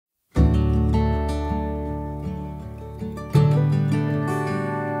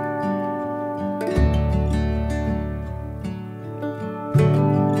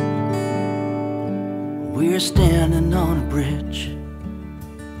standing on a bridge.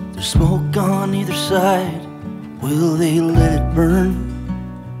 There's smoke on either side. Will they let it burn?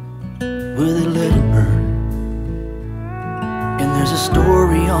 Will they let it burn? And there's a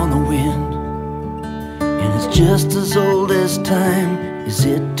story on the wind, and it's just as old as time. Is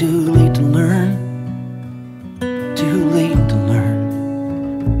it too late to learn? Too late to learn.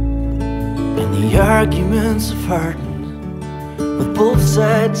 And the arguments have hardened, with both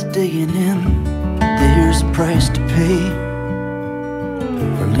sides digging in. There's a price to pay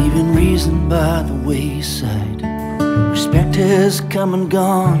for leaving reason by the wayside. Respect has come and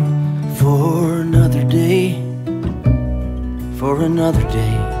gone for another day, for another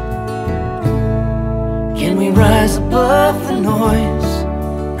day. Can we rise above the noise?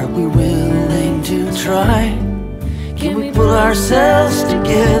 Are we willing to try? Can we pull ourselves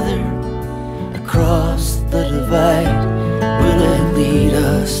together across the divide? Will it lead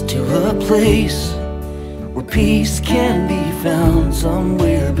us to a place where peace can be found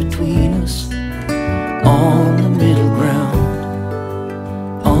somewhere between us? On the middle ground,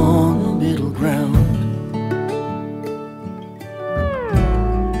 on the middle ground.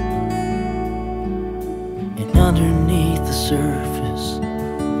 And underneath the surface,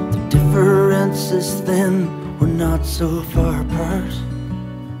 the difference is thin. We're not so far apart,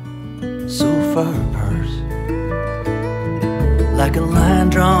 so far apart. Like a line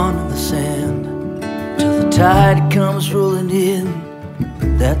drawn in the sand, till the tide comes rolling in.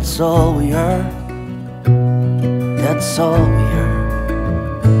 That's all we are, that's all we are.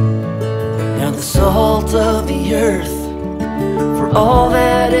 Now the salt of the earth, for all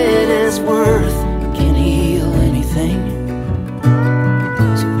that it is worth, can heal anything.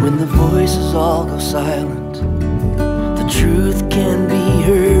 So when the voices all go silent, the truth can be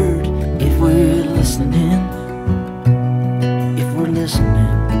heard if we're listening, if we're listening.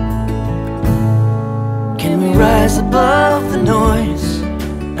 Can we rise above the noise?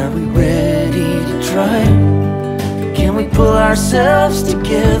 Are we ready to try? Can we pull ourselves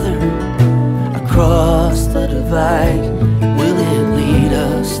together across the divide? Will it lead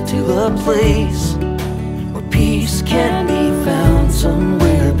us to a place where peace can be found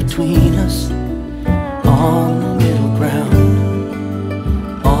somewhere between us? On the middle ground,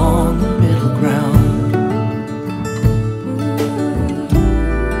 on the middle ground.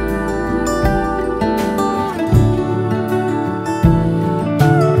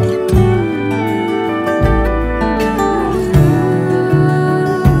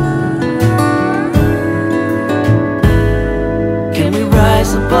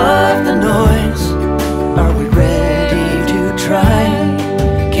 Above the noise, are we ready to try?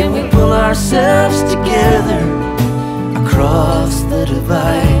 Can we pull ourselves together across the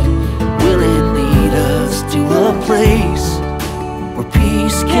divide? Will it lead us to a place where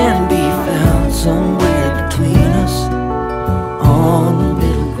peace can be found somewhere